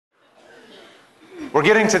We're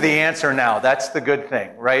getting to the answer now. That's the good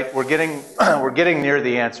thing, right? We're getting near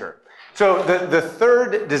the answer. So the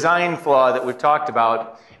third design flaw that we've talked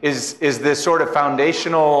about is this sort of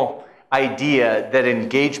foundational idea that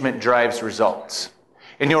engagement drives results.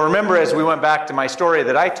 And you'll remember as we went back to my story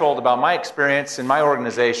that I told about my experience in my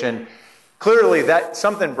organization, clearly that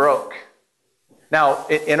something broke. Now,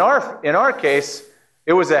 in our case,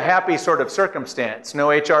 it was a happy sort of circumstance. No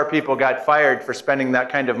HR people got fired for spending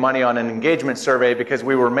that kind of money on an engagement survey because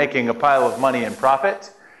we were making a pile of money in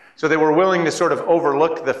profit. So they were willing to sort of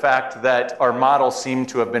overlook the fact that our model seemed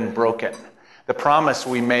to have been broken. The promise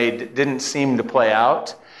we made didn't seem to play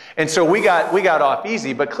out. And so we got off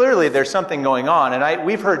easy, but clearly there's something going on. And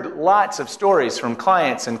we've heard lots of stories from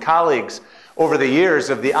clients and colleagues over the years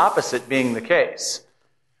of the opposite being the case.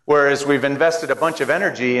 Whereas we've invested a bunch of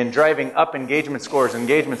energy in driving up engagement scores,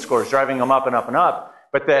 driving them up and up and up,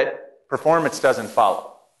 but that performance doesn't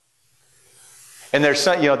follow. And there's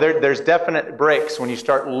definite breaks when you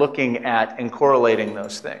start looking at and correlating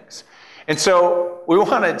those things. And so we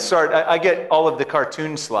want to start, I get all of the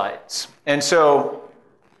cartoon slides. And so,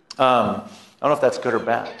 I don't know if that's good or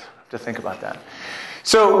bad. I have to think about that.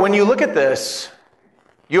 So when you look at this,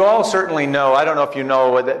 you all certainly know, I don't know if you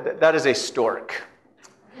know, that is a stork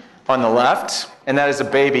on the left, and that is a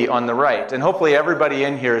baby on the right. And hopefully everybody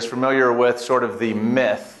in here is familiar with sort of the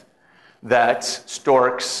myth that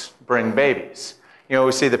storks bring babies. You know,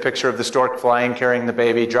 we see the picture of the stork flying, carrying the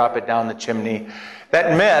baby, drop it down the chimney.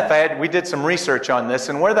 That myth, we did some research on this,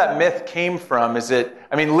 and where that myth came from is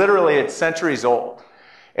literally it's centuries old.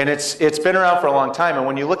 And it's been around for a long time, and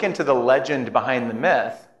when you look into the legend behind the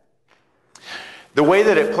myth, the way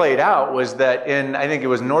that it played out was that in, I think it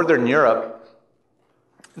was Northern Europe,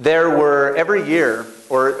 there were every year,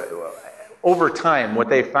 or over time, what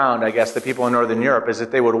they found, I guess, the people in Northern Europe, is that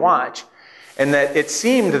they would watch, and that it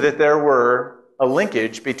seemed that there were a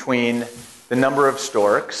linkage between the number of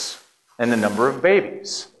storks and the number of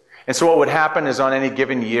babies. And so what would happen is on any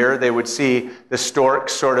given year, they would see the stork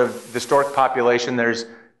population, there's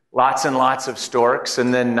lots and lots of storks,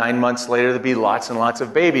 and then 9 months later, there'd be lots and lots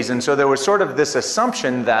of babies. And so there was sort of this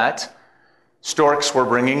assumption that storks were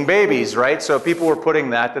bringing babies, right? So people were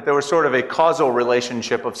putting that there was sort of a causal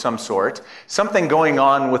relationship of some sort, something going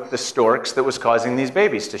on with the storks that was causing these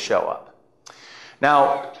babies to show up.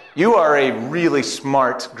 Now, you are a really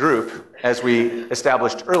smart group, as we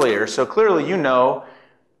established earlier, so clearly you know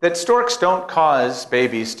that storks don't cause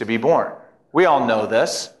babies to be born. We all know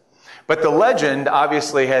this, but the legend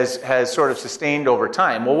obviously has sort of sustained over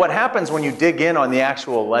time. Well, what happens when you dig in on the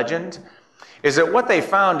actual legend is that what they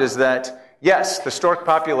found is that yes, the stork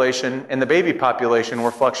population and the baby population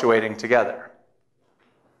were fluctuating together.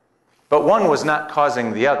 But one was not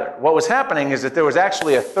causing the other. What was happening is that there was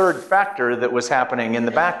actually a third factor that was happening in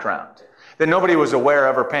the background that nobody was aware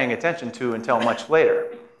of or paying attention to until much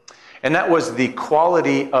later. And that was the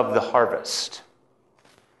quality of the harvest.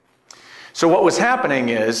 So what was happening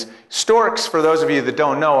is storks, for those of you that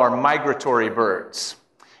don't know, are migratory birds.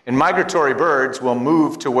 And migratory birds will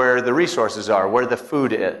move to where the resources are, where the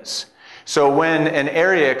food is. So when an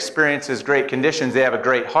area experiences great conditions, they have a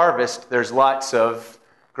great harvest, there's lots of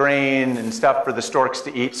grain and stuff for the storks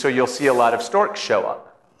to eat, so you'll see a lot of storks show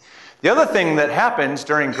up. The other thing that happens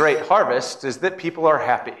during great harvest is that people are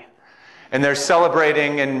happy. And there's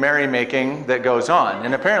celebrating and merrymaking that goes on.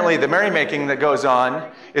 And apparently the merrymaking that goes on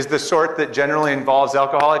is the sort that generally involves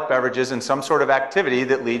alcoholic beverages and some sort of activity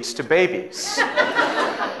that leads to babies.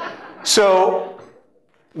 So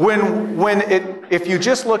if you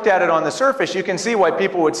just looked at it on the surface, you can see why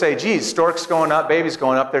people would say, geez, storks going up, babies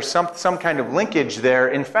going up, there's some kind of linkage there.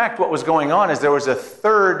 In fact, what was going on is there was a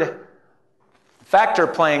third factor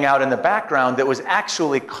playing out in the background that was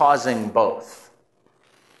actually causing both.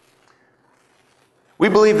 We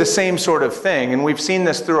believe the same sort of thing, and we've seen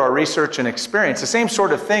this through our research and experience. The same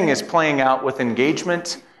sort of thing is playing out with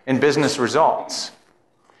engagement and business results.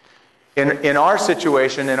 In our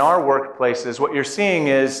situation, in our workplaces, what you're seeing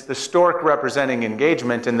is the stork representing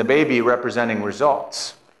engagement and the baby representing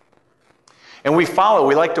results. And we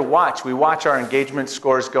like to watch. We watch our engagement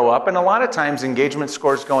scores go up, and a lot of times engagement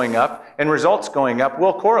scores going up and results going up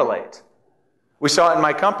will correlate. We saw it in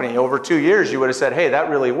my company. Over 2 years, you would have said, hey, that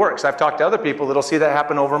really works. I've talked to other people that'll see that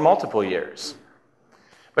happen over multiple years.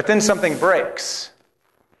 But then something breaks,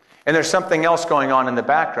 and there's something else going on in the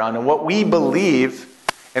background. And what we believe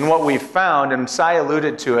and what we've found, and Sai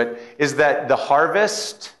alluded to it, is that the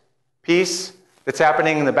harvest piece that's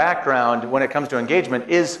happening in the background when it comes to engagement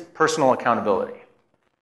is personal accountability.